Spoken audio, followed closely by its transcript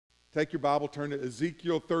Take your Bible, turn to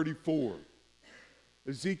Ezekiel 34.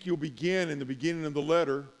 Ezekiel began in the beginning of the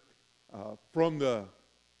letter from the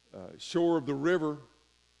shore of the river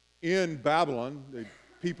in Babylon. The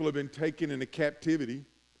people have been taken into captivity,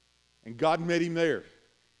 and God met him there.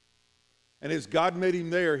 And as God met him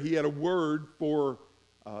there, he had a word for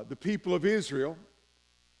the people of Israel,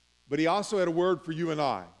 but he also had a word for you and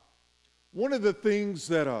I. One of the things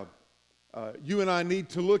that you and I need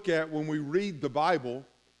to look at when we read the Bible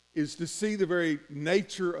is to see the very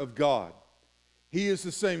nature of God. He is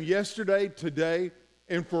the same yesterday, today,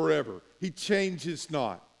 and forever. He changes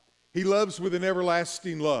not. He loves with an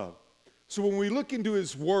everlasting love. So when we look into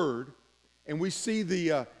his word and we see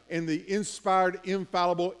in the inspired,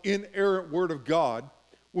 infallible, inerrant word of God,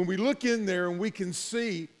 when we look in there and we can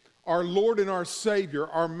see our Lord and our Savior,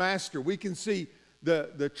 our Master, we can see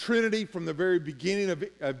the Trinity from the very beginning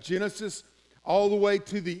of Genesis all the way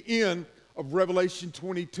to the end of Revelation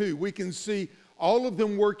 22. We can see all of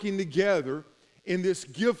them working together in this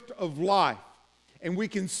gift of life. And we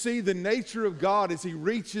can see the nature of God as he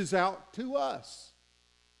reaches out to us.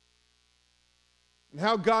 And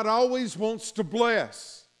how God always wants to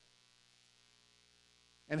bless.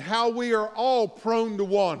 And how we are all prone to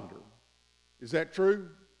wander. Is that true?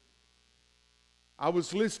 I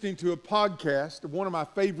was listening to a podcast of one of my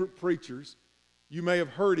favorite preachers. You may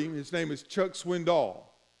have heard him. His name is Chuck Swindoll.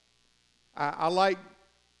 I like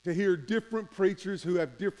to hear different preachers who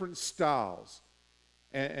have different styles.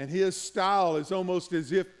 And his style is almost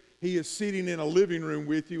as if he is sitting in a living room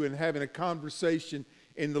with you and having a conversation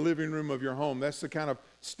in the living room of your home. That's the kind of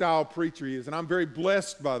style preacher he is. And I'm very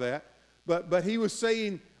blessed by that. But he was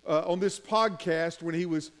saying on this podcast when he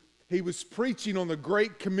was preaching on the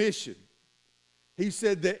Great Commission, he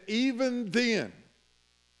said that even then,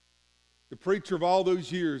 the preacher of all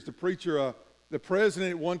those years, the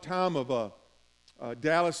president at one time of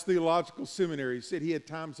Dallas Theological Seminary, said he had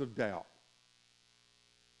times of doubt.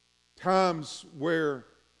 Times where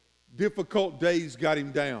difficult days got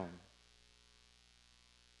him down.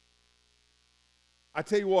 I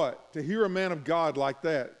tell you what, to hear a man of God like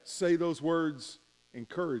that say those words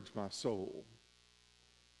encouraged my soul.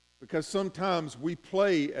 Because sometimes we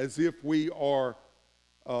play as if we are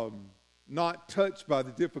not touched by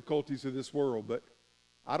the difficulties of this world, but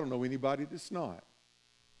I don't know anybody that's not.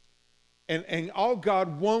 And all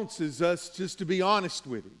God wants is us just to be honest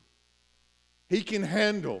with him. He can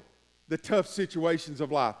handle the tough situations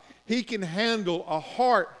of life. He can handle a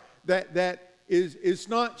heart that is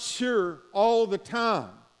not sure all the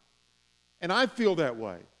time. And I feel that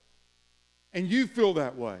way. And you feel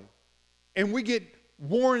that way. And we get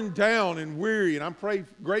worn down and weary. And I'm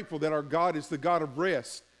grateful that our God is the God of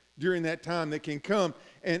rest during that time that can come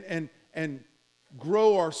and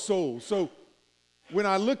grow our souls. So when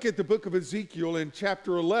I look at the book of Ezekiel in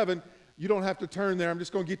chapter 11, you don't have to turn there. I'm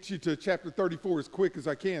just going to get you to chapter 34 as quick as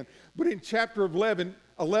I can. But in chapter 11,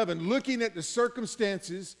 looking at the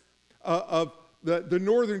circumstances of the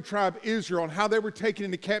northern tribe Israel and how they were taken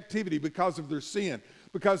into captivity because of their sin,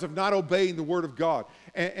 because of not obeying the word of God,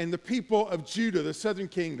 and the people of Judah, the southern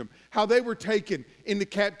kingdom, how they were taken into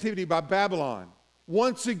captivity by Babylon.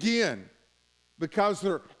 Once again, because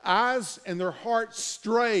their eyes and their hearts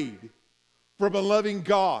strayed from a loving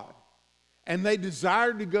God. And they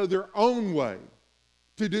desired to go their own way,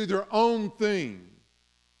 to do their own thing,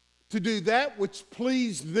 to do that which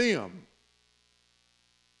pleased them.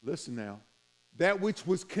 Listen now, that which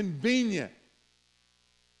was convenient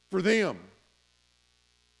for them,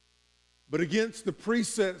 but against the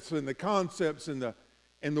precepts and the concepts and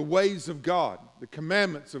the ways of God, the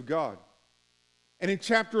commandments of God. And in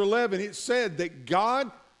chapter 11, it said that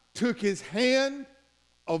God took his hand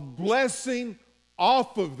of blessing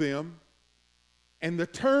off of them. And the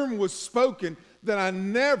term was spoken that I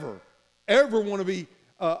never, ever want to be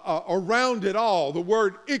around at all. The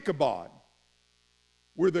word Ichabod,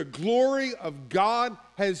 where the glory of God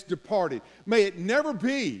has departed. May it never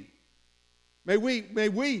be. May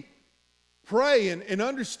we pray and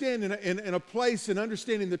understand in a place and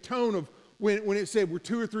understanding the tone of when it said where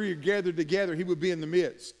two or three are gathered together, he would be in the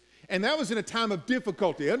midst. And that was in a time of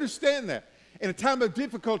difficulty. Understand that. In a time of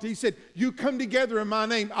difficulty, he said, you come together in my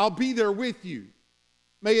name, I'll be there with you.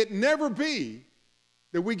 May it never be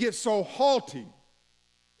that we get so haughty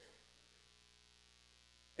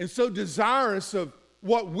and so desirous of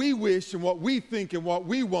what we wish and what we think and what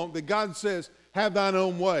we want that God says, have thine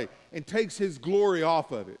own way, and takes his glory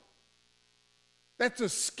off of it. That's a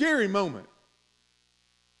scary moment.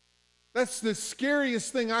 That's the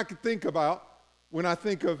scariest thing I could think about when I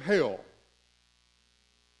think of hell.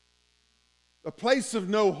 A place of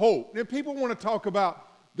no hope. Now, people want to talk about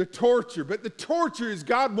the torture, but the torture is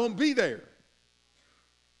God won't be there.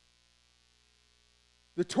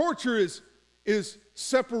 The torture is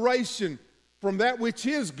separation from that which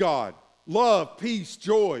is God. Love, peace,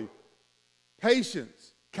 joy,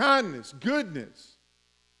 patience, kindness, goodness.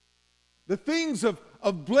 The things of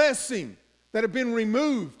blessing that have been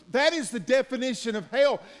removed. That is the definition of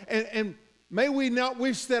hell. And may we not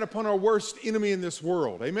wish that upon our worst enemy in this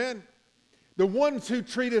world. Amen? The ones who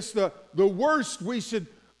treat us the worst, we should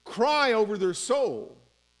cry over their soul.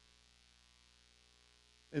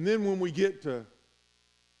 And then when we get to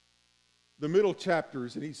the middle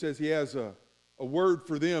chapters, and he says he has a word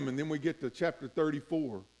for them, and then we get to chapter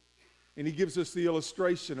 34, and he gives us the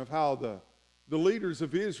illustration of how the leaders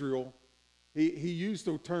of Israel, he used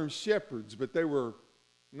the term shepherds, but they were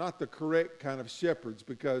not the correct kind of shepherds,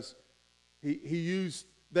 because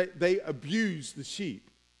they abused the sheep.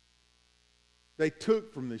 They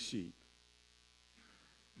took from the sheep.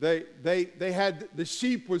 They had, the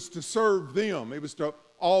sheep was to serve them. It was to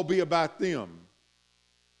all be about them.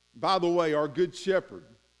 By the way, our good shepherd,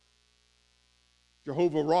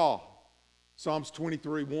 Jehovah Ra, Psalms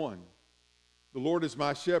 23:1. The Lord is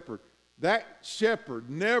my shepherd. That shepherd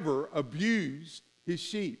never abused his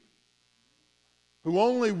sheep, who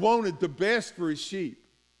only wanted the best for his sheep.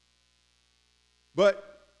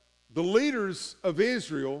 But the leaders of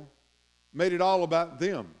Israel made it all about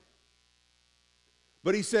them.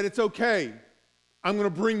 But he said, it's okay, I'm going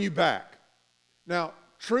to bring you back. Now,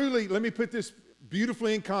 truly, let me put this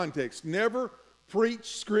beautifully in context. Never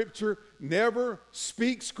preach Scripture, never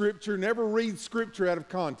speak Scripture, never read Scripture out of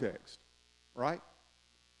context, right?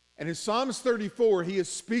 And in Psalms 34, he is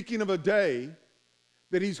speaking of a day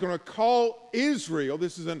that he's going to call Israel.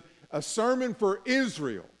 This is a sermon for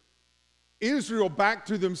Israel. Israel back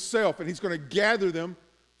to themselves, and he's going to gather them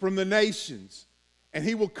from the nations. And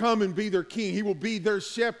he will come and be their king. He will be their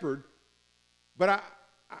shepherd. But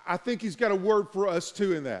I think he's got a word for us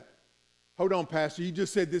too in that. Hold on, Pastor. You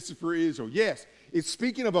just said this is for Israel. Yes, it's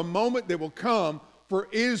speaking of a moment that will come for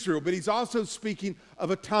Israel. But he's also speaking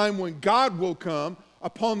of a time when God will come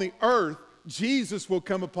upon the earth. Jesus will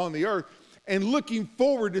come upon the earth. And looking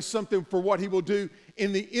forward to something for what he will do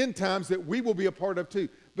in the end times that we will be a part of too.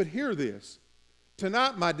 But hear this.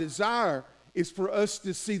 Tonight, my desire is for us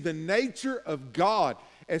to see the nature of God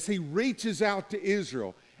as he reaches out to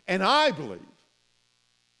Israel. And I believe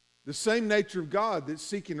the same nature of God that's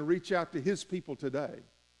seeking to reach out to his people today.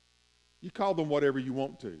 You call them whatever you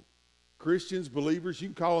want to. Christians, believers, you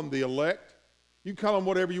can call them the elect. You can call them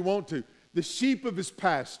whatever you want to. The sheep of his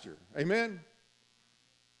pasture. Amen?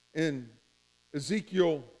 In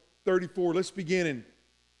Ezekiel 34, let's begin in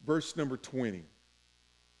verse number 20.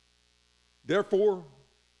 Therefore,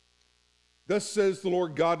 thus says the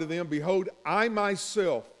Lord God to them, behold, I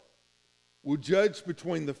myself will judge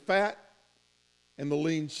between the fat and the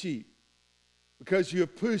lean sheep, because you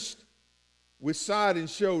have pushed with side and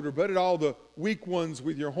shoulder, butted all the weak ones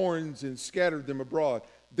with your horns and scattered them abroad.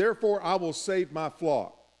 Therefore, I will save my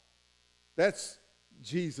flock. That's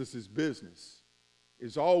Jesus' business,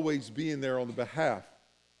 is always being there on the behalf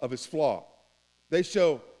of his flock. They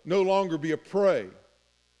shall no longer be a prey.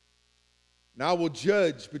 And I will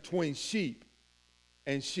judge between sheep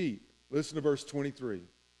and sheep. Listen to verse 23.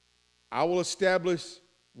 I will establish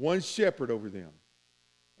one shepherd over them,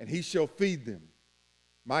 and he shall feed them,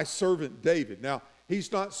 my servant David. Now,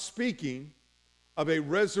 he's not speaking of a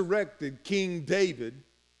resurrected King David.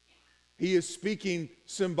 He is speaking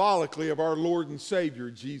symbolically of our Lord and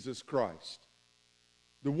Savior, Jesus Christ,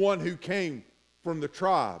 the one who came from the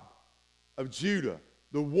tribe of Judah,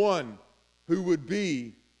 the one who would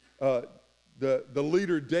be the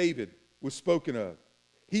leader David was spoken of.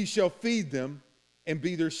 He shall feed them and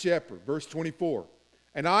be their shepherd. Verse 24.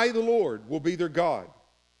 And I, the Lord, will be their God.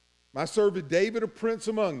 My servant David, a prince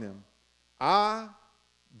among them. I,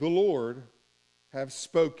 the Lord, have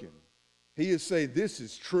spoken. He is saying this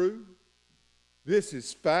is true. This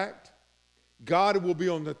is fact. God will be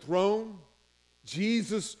on the throne.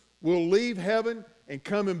 Jesus will leave heaven and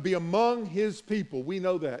come and be among his people. We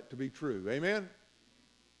know that to be true. Amen?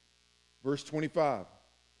 Verse 25.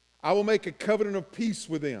 I will make a covenant of peace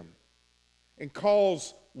with them and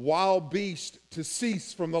cause wild beasts to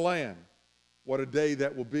cease from the land. What a day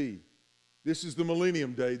that will be. This is the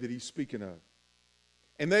millennium day that he's speaking of.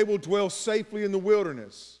 And they will dwell safely in the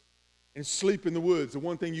wilderness and sleep in the woods. The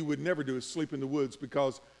one thing you would never do is sleep in the woods,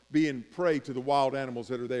 because being prey to the wild animals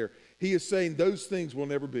that are there. He is saying those things will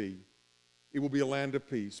never be. It will be a land of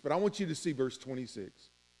peace. But I want you to see verse 26.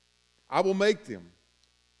 I will make them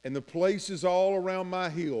and the places all around my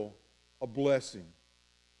hill a blessing.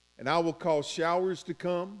 And I will cause showers to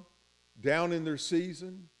come down in their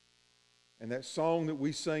season, and that song that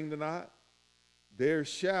we sang tonight, there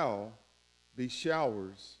shall be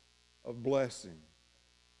showers of blessing.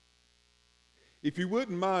 If you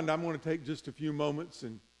wouldn't mind, I'm going to take just a few moments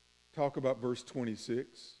and talk about verse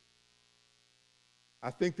 26. I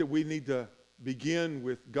think that we need to begin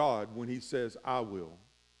with God when he says, I will.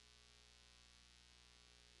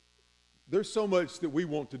 There's so much that we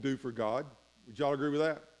want to do for God. Would y'all agree with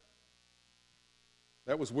that?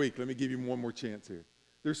 That was weak. Let me give you one more chance here.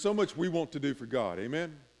 There's so much we want to do for God.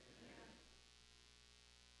 Amen?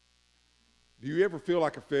 Do you ever feel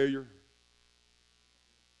like a failure?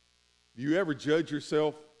 Do you ever judge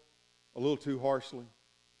yourself a little too harshly?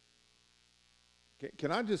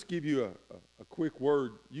 Can I just give you a quick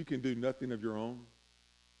word? You can do nothing of your own.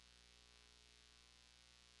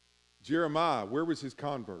 Jeremiah, where was his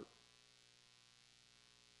convert?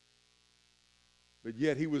 But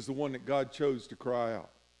yet he was the one that God chose to cry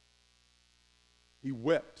out. He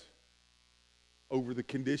wept over the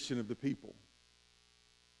condition of the people.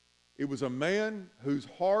 It was a man whose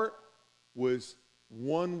heart was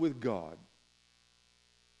one with God.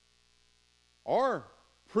 Our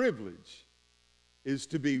privilege is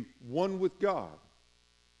to be one with God.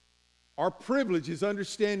 Our privilege is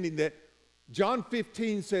understanding that John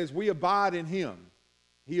 15 says we abide in him.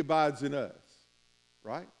 He abides in us.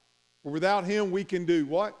 Right? For without him we can do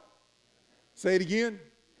what? Say it again.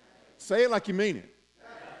 Say it like you mean it.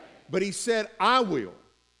 But he said, I will.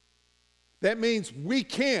 That means we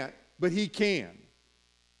can't, but he can.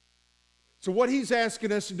 So what he's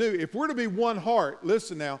asking us to do, if we're to be one heart,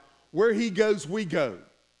 listen now, where he goes, we go.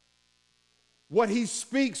 What he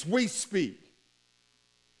speaks, we speak.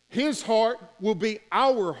 His heart will be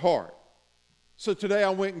our heart. So today I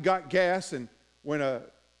went and got gas and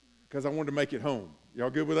because I wanted to make it home. Y'all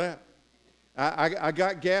good with that? I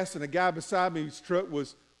got gas, and a guy beside me, his truck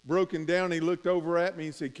was broken down. He looked over at me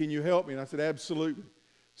and said, can you help me? And I said, absolutely.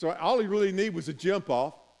 So all he really needed was a jump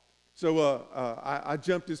off. So I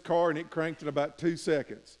jumped his car, and it cranked in about 2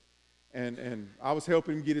 seconds. And I was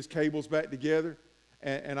helping him get his cables back together.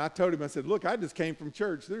 And I told him, I said, look, I just came from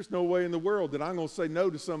church. There's no way in the world that I'm going to say no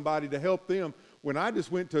to somebody to help them when I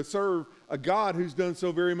just went to serve a God who's done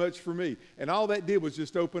so very much for me. And all that did was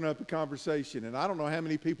just open up a conversation. And I don't know how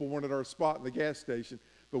many people wanted our spot in the gas station,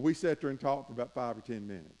 but we sat there and talked for about 5 or 10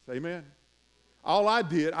 minutes. Amen? All I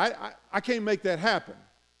did, I can't make that happen.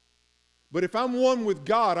 But if I'm one with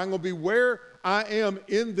God, I'm going to be where I am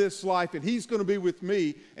in this life, and he's going to be with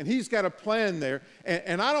me, and he's got a plan there,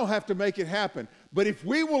 and I don't have to make it happen. But if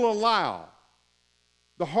we will allow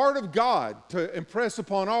the heart of God to impress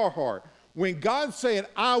upon our heart, when God's saying,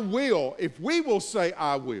 I will, if we will say,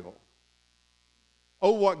 I will,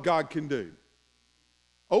 oh, what God can do.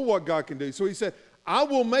 Oh, what God can do. So he said, I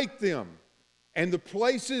will make them and the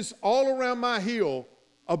places all around my hill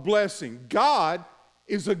a blessing. God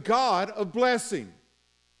is a God of blessing.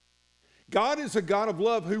 God is a God of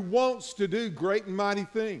love who wants to do great and mighty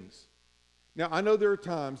things. Now, I know there are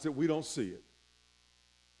times that we don't see it.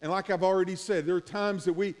 And like I've already said, there are times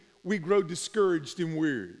that we grow discouraged and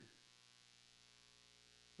weary.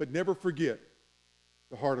 But never forget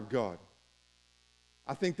the heart of God.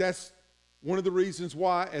 I think that's one of the reasons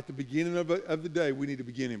why at the beginning of the day we need to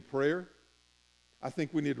begin in prayer. I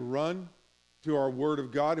think we need to run to our Word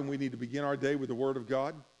of God, and we need to begin our day with the Word of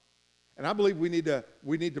God. And I believe we need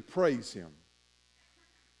to praise him.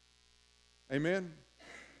 Amen?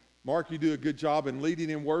 Mark, you do a good job in leading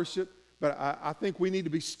in worship, but I think we need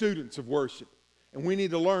to be students of worship. And we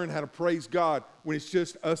need to learn how to praise God when it's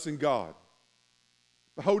just us and God.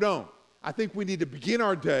 But hold on. I think we need to begin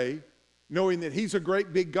our day knowing that he's a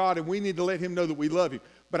great big God, and we need to let him know that we love him.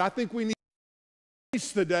 But I think we need to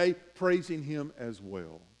finish the day praising him as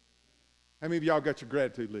well. How many of y'all got your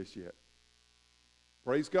gratitude list yet?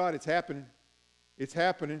 Praise God, it's happening. It's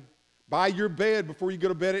happening. By your bed before you go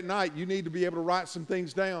to bed at night, you need to be able to write some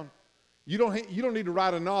things down. You don't need to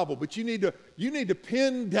write a novel, but you need to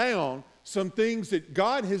pin down some things that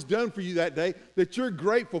God has done for you that day that you're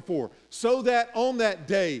grateful for, so that on that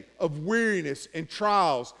day of weariness and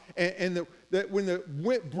trials and that when the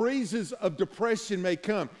breezes of depression may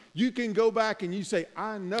come, you can go back and you say,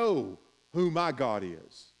 I know who my God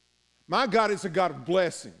is. My God is a God of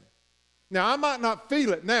blessing. Now, I might not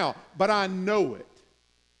feel it now, but I know it.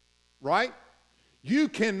 Right? You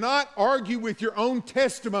cannot argue with your own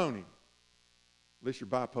testimony unless you're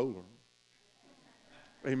bipolar.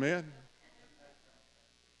 Amen?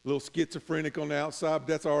 A little schizophrenic on the outside, but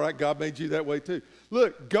that's all right. God made you that way too.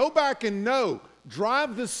 Look, go back and know.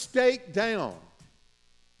 Drive the stake down.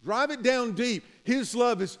 Drive it down deep. His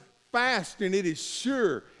love is fast and it is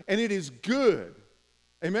sure and it is good.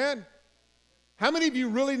 Amen? How many of you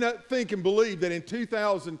really not think and believe that in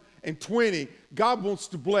 2020, God wants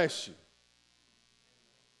to bless you?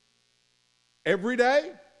 Every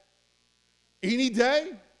day? Any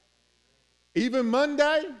day? Even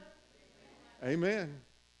Monday? Amen.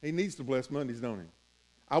 He needs to bless Mondays, don't he?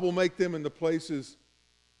 I will make them in the places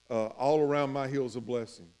all around my hills a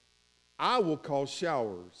blessing. I will cause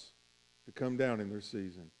showers to come down in their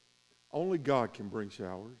season. Only God can bring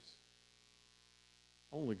showers.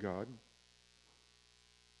 Only God.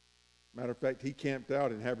 Matter of fact, he camped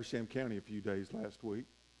out in Habersham County a few days last week.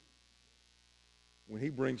 When he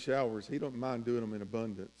brings showers, he don't mind doing them in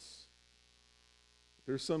abundance.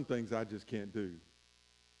 There's some things I just can't do,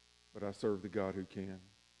 but I serve the God who can.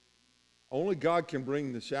 Only God can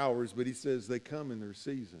bring the showers, but he says they come in their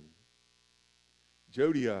season.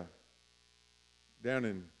 Jody, down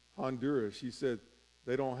in Honduras, she said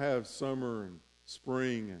they don't have summer and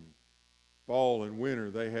spring and fall and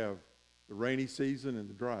winter. They have the rainy season and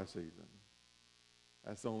the dry season.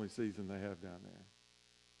 That's the only season they have down there.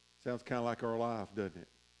 Sounds kind of like our life, doesn't it?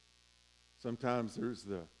 Sometimes there's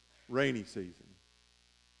the rainy season.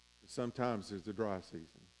 Sometimes there's the dry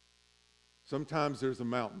season. Sometimes there's the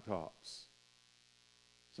mountaintops.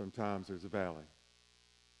 Sometimes there's a valley.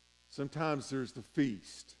 Sometimes there's the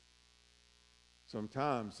feast.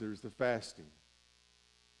 Sometimes there's the fasting.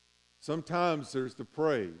 Sometimes there's the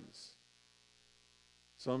praise.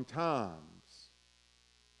 Sometimes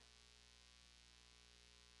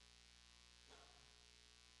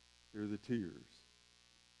there are the tears.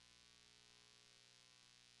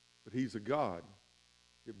 But he's a God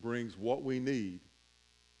that brings what we need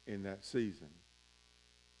in that season.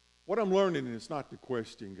 What I'm learning is not to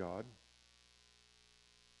question God.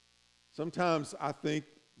 Sometimes I think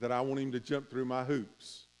that I want him to jump through my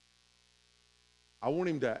hoops. I want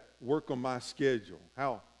him to work on my schedule,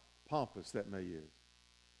 how pompous that may is.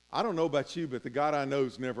 I don't know about you, but the God I know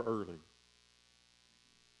is never early.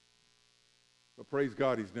 But praise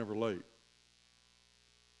God, he's never late.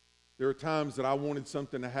 There are times that I wanted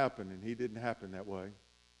something to happen, and he didn't happen that way.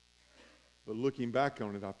 But looking back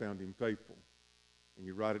on it, I found him faithful. And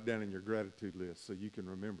you write it down in your gratitude list so you can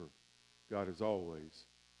remember God is always,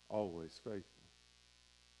 always faithful.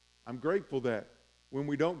 I'm grateful that when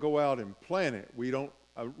we don't go out and plant it, we don't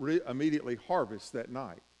immediately harvest that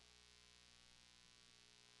night.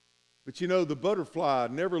 But you know, the butterfly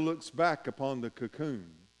never looks back upon the cocoon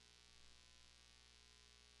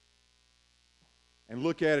and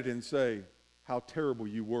look at it and say, how terrible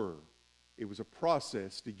you were. It was a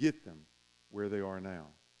process to get them where they are now.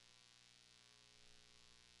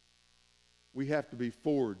 We have to be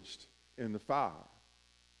forged in the fire,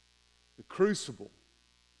 the crucible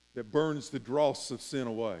that burns the dross of sin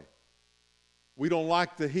away. We don't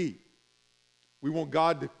like the heat. We want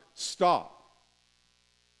God to stop.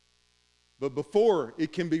 But before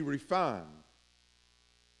it can be refined,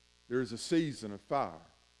 there is a season of fire.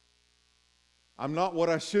 I'm not what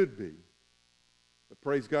I should be, but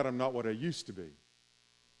praise God, I'm not what I used to be.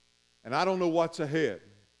 And I don't know what's ahead.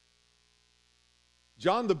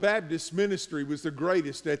 John the Baptist's ministry was the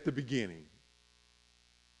greatest at the beginning,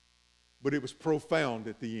 but it was profound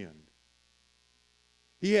at the end.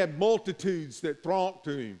 He had multitudes that thronged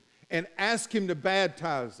to him and asked him to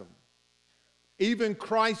baptize them, even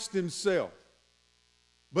Christ himself.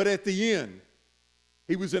 But at the end,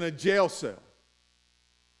 he was in a jail cell,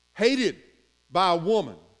 hated by a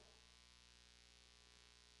woman.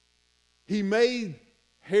 He made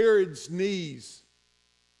Herod's knees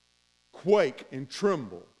quake and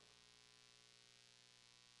tremble.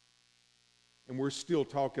 And we're still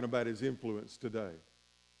talking about his influence today.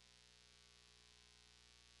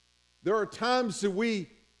 There are times that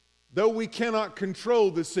though we cannot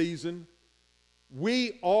control the season,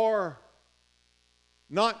 we are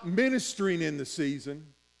not ministering in the season,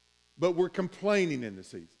 but we're complaining in the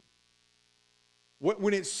season.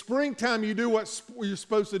 When it's springtime, you do what you're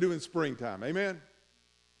supposed to do in springtime. Amen?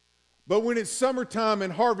 But when it's summertime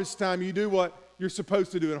and harvest time, you do what you're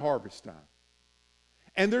supposed to do in harvest time.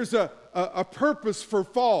 And there's a purpose for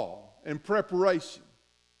fall and preparation.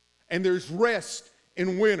 And there's rest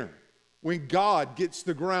in winter when God gets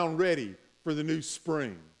the ground ready for the new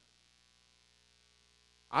spring.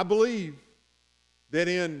 I believe that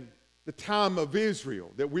in the time of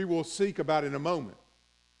Israel that we will seek about in a moment,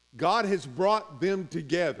 God has brought them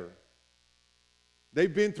together.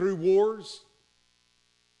 They've been through wars.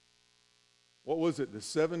 What was it, the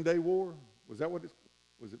 7-Day War? Was that what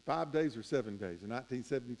was it 5 days or 7 days in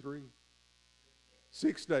 1973?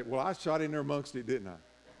 6 days. Well, I shot in there amongst it, didn't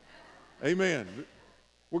I? Amen.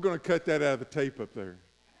 We're going to cut that out of the tape up there.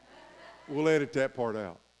 We'll edit that part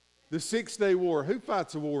out. The 6-Day War. Who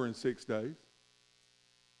fights a war in 6 days?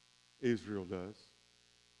 Israel does.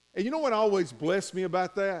 And you know what always blessed me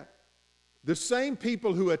about that? The same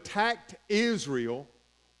people who attacked Israel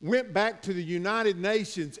went back to the United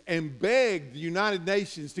Nations and begged the United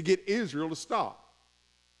Nations to get Israel to stop.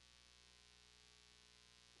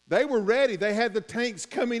 They were ready. They had the tanks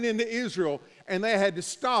coming into Israel, and they had to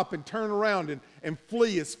stop and turn around and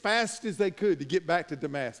flee as fast as they could to get back to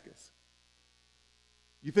Damascus.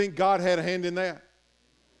 You think God had a hand in that?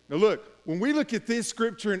 Now look, when we look at this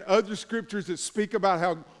scripture and other scriptures that speak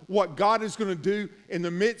about what God is going to do in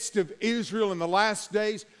the midst of Israel in the last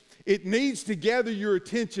days, it needs to gather your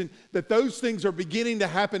attention that those things are beginning to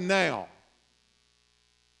happen now.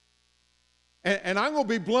 And I'm going to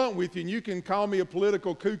be blunt with you, and you can call me a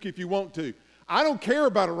political kook if you want to. I don't care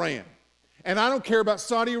about Iran, and I don't care about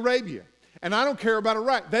Saudi Arabia, and I don't care about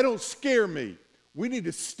Iraq. They don't scare me. We need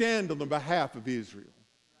to stand on the behalf of Israel.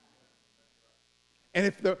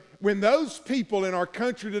 And when those people in our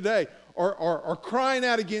country today are crying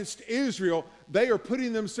out against Israel, they are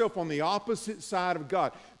putting themselves on the opposite side of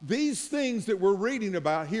God. These things that we're reading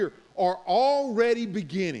about here are already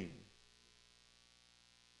beginning.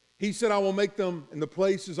 He said, I will make them in the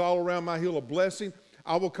places all around my hill a blessing.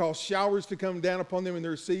 I will cause showers to come down upon them in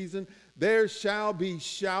their season. There shall be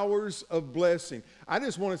showers of blessing. I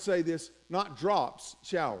just want to say this, not drops,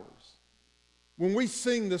 showers. When we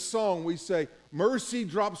sing the song, we say, mercy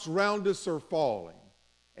drops round us are falling.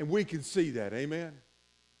 And we can see that, amen?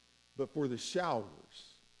 But for the showers,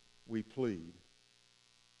 we plead.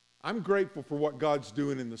 I'm grateful for what God's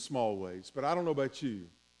doing in the small ways, but I don't know about you.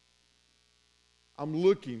 I'm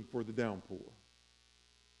looking for the downpour.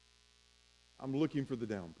 I'm looking for the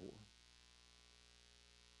downpour.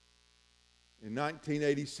 In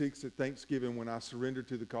 1986 at Thanksgiving, when I surrendered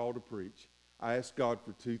to the call to preach, I asked God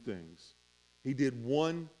for two things. He did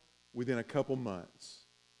one within a couple months.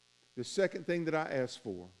 The second thing that I asked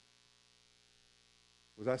for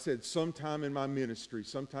was I said sometime in my ministry,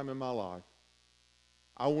 sometime in my life,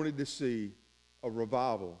 I wanted to see a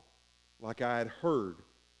revival like I had heard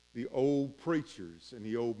the old preachers and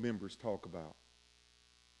the old members talk about.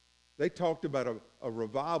 They talked about a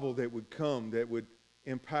revival that would come that would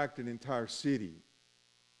impact an entire city.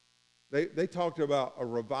 They talked about a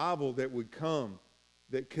revival that would come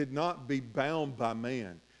that could not be bound by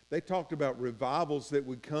man. They talked about revivals that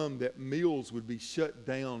would come that meals would be shut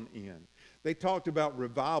down in. They talked about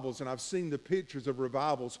revivals, and I've seen the pictures of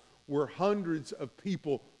revivals where hundreds of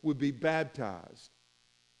people would be baptized.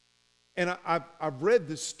 And I've read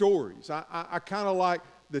the stories. I kind of like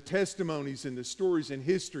the testimonies and the stories in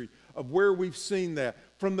history of where we've seen that.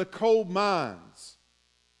 From the coal mines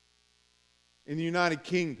in the United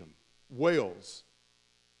Kingdom, Wales,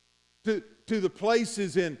 to the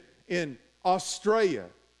places in Australia,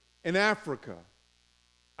 in Africa.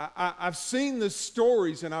 I've seen the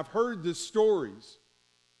stories and I've heard the stories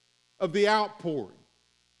of the outpouring,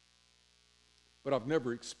 but I've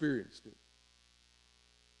never experienced it.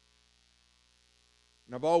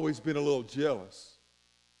 And I've always been a little jealous.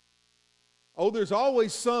 Oh, there's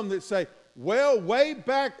always some that say, well, way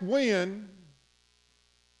back when.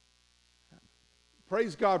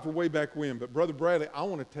 Praise God for way back when, but Brother Bradley, I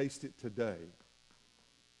want to taste it today.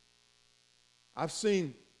 I've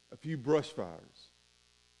seen a few brush fires.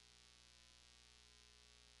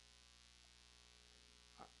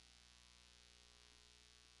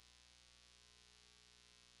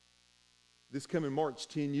 This coming March,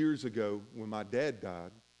 10 years ago, when my dad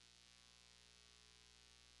died,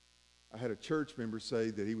 I had a church member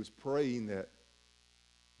say that he was praying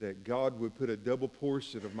that God would put a double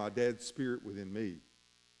portion of my dad's spirit within me.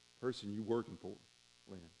 Person you working for,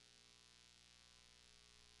 Lynn.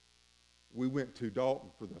 We went to Dalton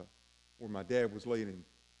where my dad was laying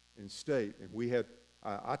in state, and we had.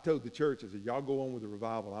 I told the church, I said, "Y'all go on with the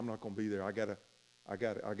revival. I'm not going to be there. I gotta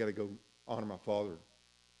go honor my father."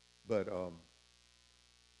 But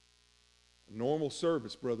normal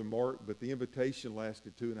service, Brother Mark, but the invitation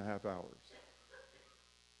lasted 2.5 hours.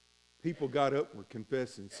 People got up and were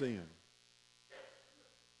confessing sin.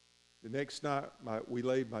 The next night, we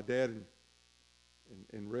laid my dad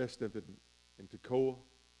in rest of it in Toccoa.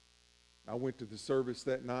 I went to the service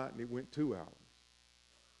that night, and it went 2 hours.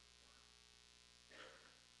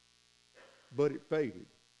 But it faded.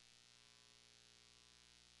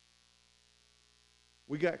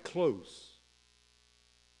 We got close,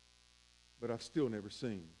 but I've still never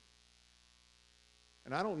seen.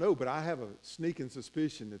 And I don't know, but I have a sneaking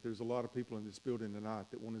suspicion that there's a lot of people in this building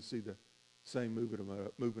tonight that want to see the same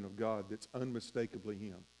movement of God that's unmistakably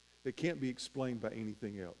Him, that can't be explained by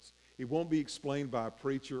anything else. It won't be explained by a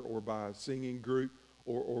preacher or by a singing group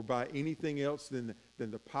or by anything else than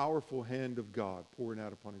the powerful hand of God pouring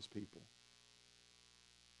out upon his people.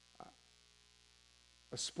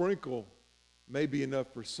 A sprinkle may be enough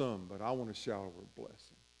for some, but I want a shower of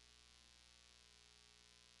blessing.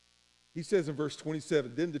 He says in verse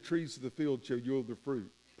 27, then the trees of the field shall yield their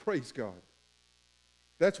fruit. Praise God.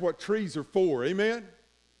 That's what trees are for, amen?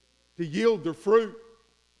 To yield their fruit.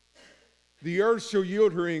 The earth shall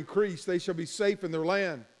yield her increase. They shall be safe in their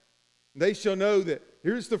land. They shall know that,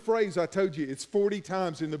 here's the phrase I told you, it's 40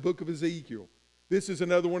 times in the book of Ezekiel. This is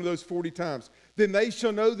another one of those 40 times. Then they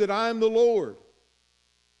shall know that I am the Lord,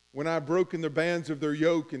 when I have broken the bands of their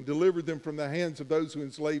yoke and delivered them from the hands of those who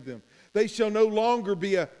enslaved them. They shall no longer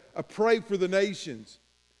be a prey for the nations,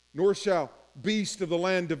 nor shall beasts of the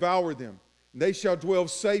land devour them. And they shall dwell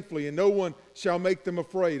safely, and no one shall make them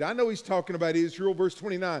afraid. I know he's talking about Israel. Verse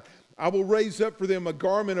 29, I will raise up for them a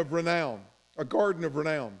garment of renown, a garden of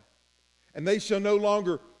renown. And they shall no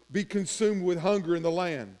longer be consumed with hunger in the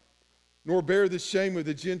land, nor bear the shame of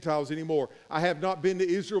the Gentiles anymore. I have not been to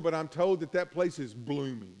Israel, but I'm told that that place is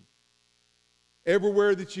blooming.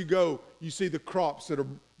 Everywhere that you go, you see the crops that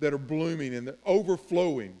are blooming and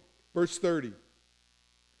overflowing. Verse 30.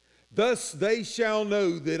 Thus they shall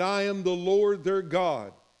know that I am the Lord their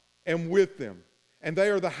God, and with them, and they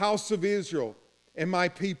are the house of Israel and my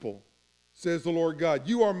people, says the Lord God.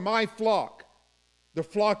 You are my flock, the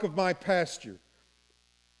flock of my pasture.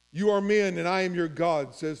 You are men, and I am your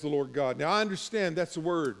God, says the Lord God. Now I understand that's a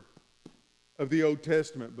word of the Old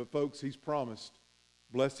Testament, but folks, he's promised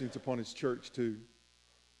blessings upon his church too.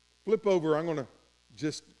 Flip over. I'm going to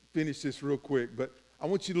just finish this real quick, but I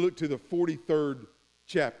want you to look to the 43rd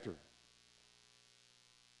chapter.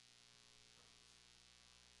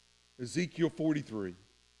 Ezekiel 43,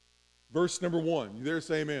 verse number 1. You there?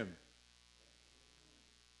 Say amen.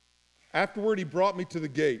 Afterward he brought me to the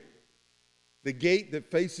gate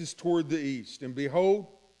that faces toward the east, and behold,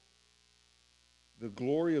 the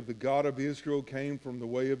glory of the God of Israel came from the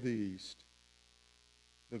way of the east.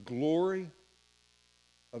 The glory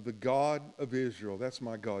of the God of Israel. That's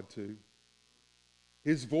my God too.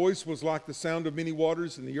 His voice was like the sound of many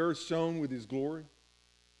waters, and the earth shone with his glory.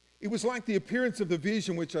 It was like the appearance of the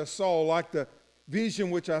vision which I saw, like the vision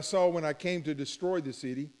which I saw when I came to destroy the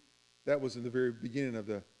city. That was in the very beginning of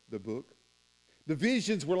the book. The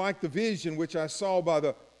visions were like the vision which I saw by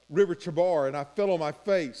the river Chabar, and I fell on my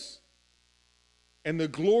face. And the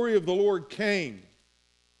glory of the Lord came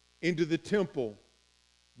into the temple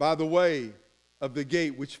by the way of the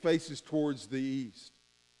gate which faces towards the east.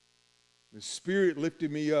 The Spirit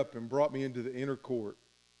lifted me up and brought me into the inner court.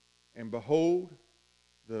 And behold,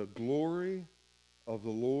 the glory of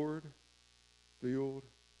the Lord filled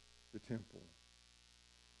the temple.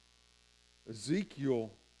 Ezekiel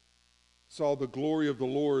saw the glory of the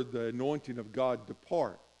Lord, the anointing of God,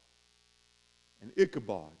 depart, and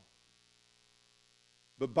Ichabod.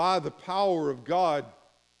 But by the power of God,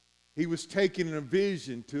 he was taken in a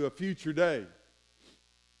vision to a future day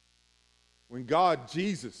when God,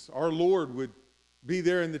 Jesus, our Lord, would be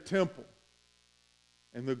there in the temple,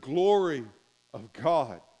 and the glory of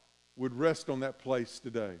God would rest on that place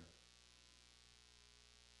today.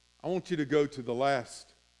 I want you to go to the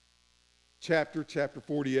last chapter, chapter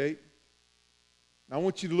 48. I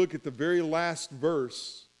want you to look at the very last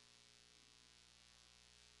verse.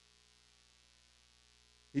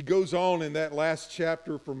 He goes on in that last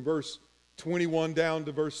chapter from verse 21 down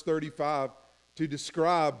to verse 35 to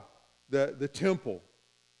describe the temple.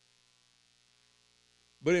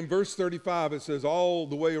 But in verse 35 it says, all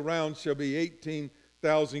the way around shall be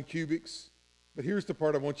 18,000 cubits. But here's the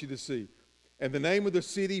part I want you to see. And the name of the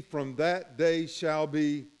city from that day shall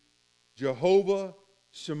be Jehovah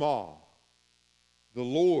Shammah. The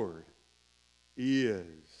Lord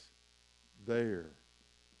is there.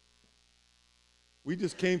 We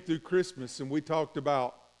just came through Christmas and we talked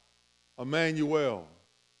about Emmanuel.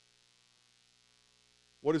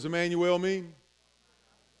 What does Emmanuel mean?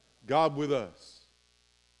 God with us.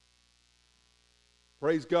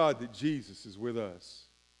 Praise God that Jesus is with us.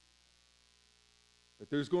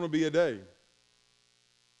 But there's going to be a day.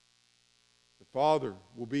 The Father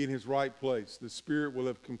will be in his right place. The Spirit will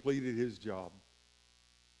have completed his job.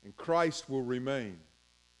 And Christ will remain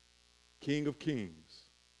King of kings,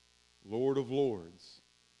 Lord of lords,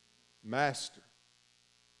 Master.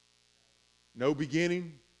 No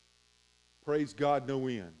beginning, praise God, no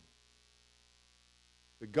end.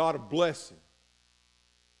 The God of blessing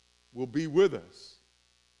will be with us.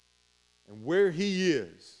 And where he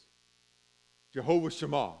is, Jehovah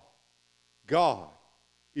Shammah, God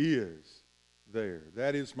is there.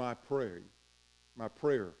 That is my prayer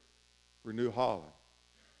for New Holland.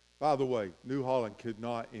 By the way, New Holland could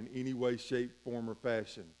not in any way, shape, form, or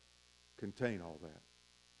fashion contain all that.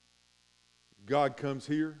 God comes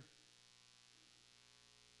here,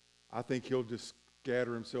 I think he'll just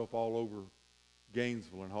scatter himself all over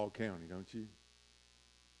Gainesville and Hall County, don't you?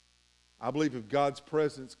 I believe if God's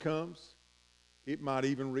presence comes, it might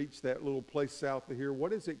even reach that little place south of here.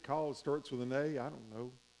 What is it called? It starts with an A. I don't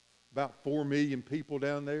know. About 4 million people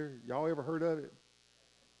down there. Y'all ever heard of it?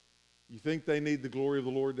 You think they need the glory of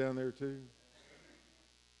the Lord down there too?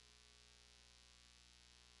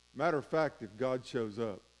 Matter of fact, if God shows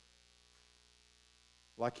up,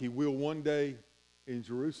 like he will one day in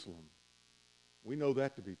Jerusalem, we know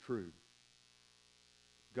that to be true.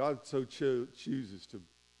 God so chooses to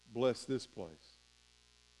bless this place.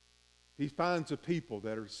 He finds a people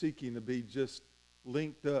that are seeking to be just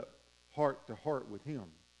linked up heart to heart with him.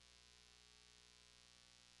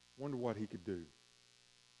 Wonder what he could do.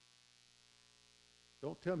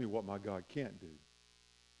 Don't tell me what my God can't do.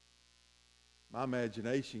 My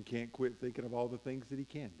imagination can't quit thinking of all the things that he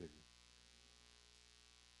can do.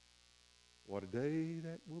 What a day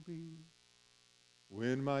that will be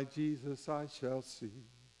when my Jesus I shall see,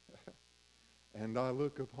 and I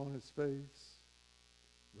look upon his face,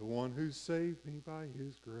 the one who saved me by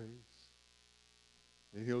his grace.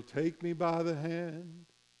 And he'll take me by the hand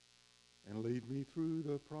and lead me through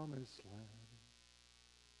the promised land.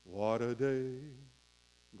 What a day,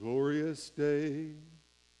 glorious day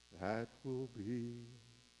that will be.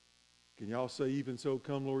 Can y'all say, even so,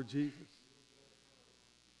 come Lord Jesus?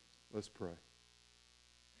 Let's pray.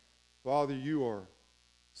 Father, you are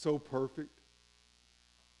so perfect,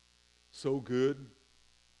 so good.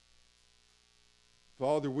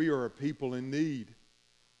 Father, we are a people in need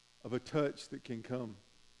of a touch that can come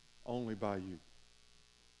only by you.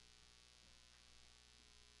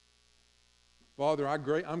 Father,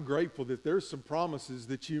 I'm grateful that there's some promises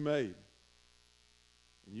that you made,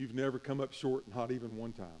 and you've never come up short, not even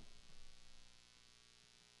one time.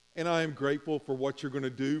 And I am grateful for what you're going to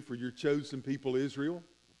do for your chosen people, Israel.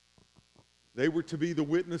 They were to be the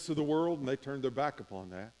witness of the world, and they turned their back upon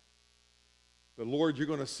that. But Lord, you're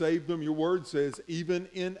going to save them. Your word says, even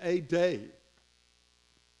in a day.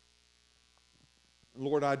 And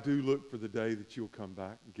Lord, I do look for the day that you'll come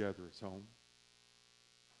back and gather us home.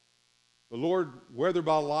 But Lord, whether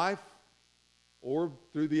by life or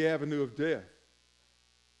through the avenue of death,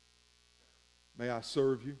 may I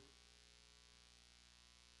serve you.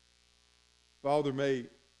 Father, may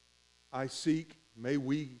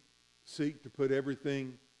we seek to put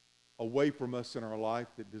everything away from us in our life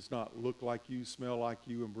that does not look like you, smell like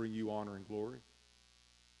you, and bring you honor and glory.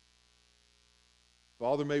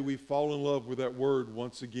 Father, may we fall in love with that word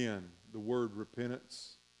once again, the word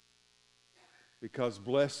repentance, because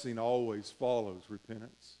blessing always follows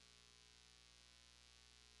repentance.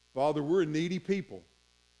 Father, we're a needy people.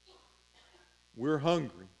 We're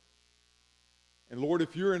hungry. And Lord,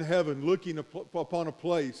 if you're in heaven looking upon a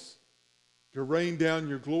place to rain down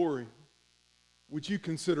your glory, would you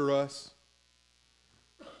consider us?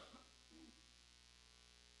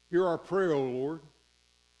 Hear our prayer, O Lord.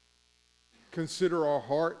 Consider our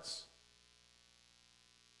hearts.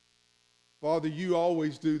 Father, you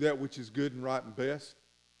always do that which is good and right and best.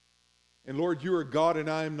 And Lord, you are God and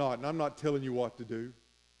I am not, and I'm not telling you what to do.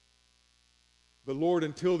 But Lord,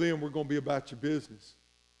 until then, we're going to be about your business.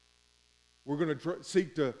 We're going to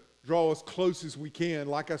seek to draw as close as we can.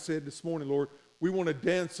 Like I said this morning, Lord, we want to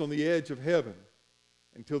dance on the edge of heaven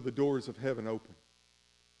until the doors of heaven open.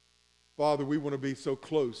 Father, we want to be so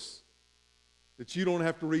close that you don't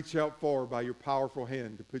have to reach out far by your powerful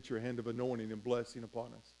hand to put your hand of anointing and blessing upon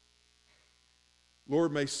us.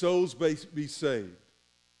 Lord, may souls be saved.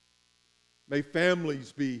 May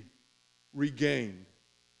families be regained.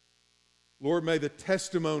 Lord, may the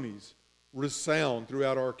testimonies resound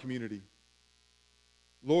throughout our community.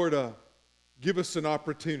 Lord, give us an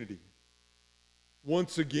opportunity.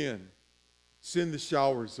 Once again, send the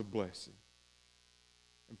showers of blessing.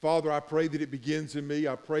 And Father, I pray that it begins in me.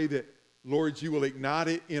 I pray that, Lord, you will ignite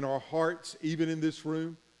it in our hearts, even in this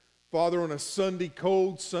room. Father, on a Sunday,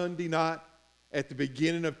 cold Sunday night at the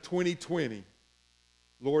beginning of 2020,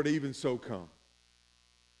 Lord, even so come.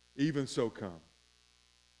 Even so come.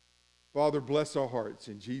 Father, bless our hearts.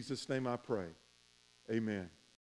 In Jesus' name I pray. Amen.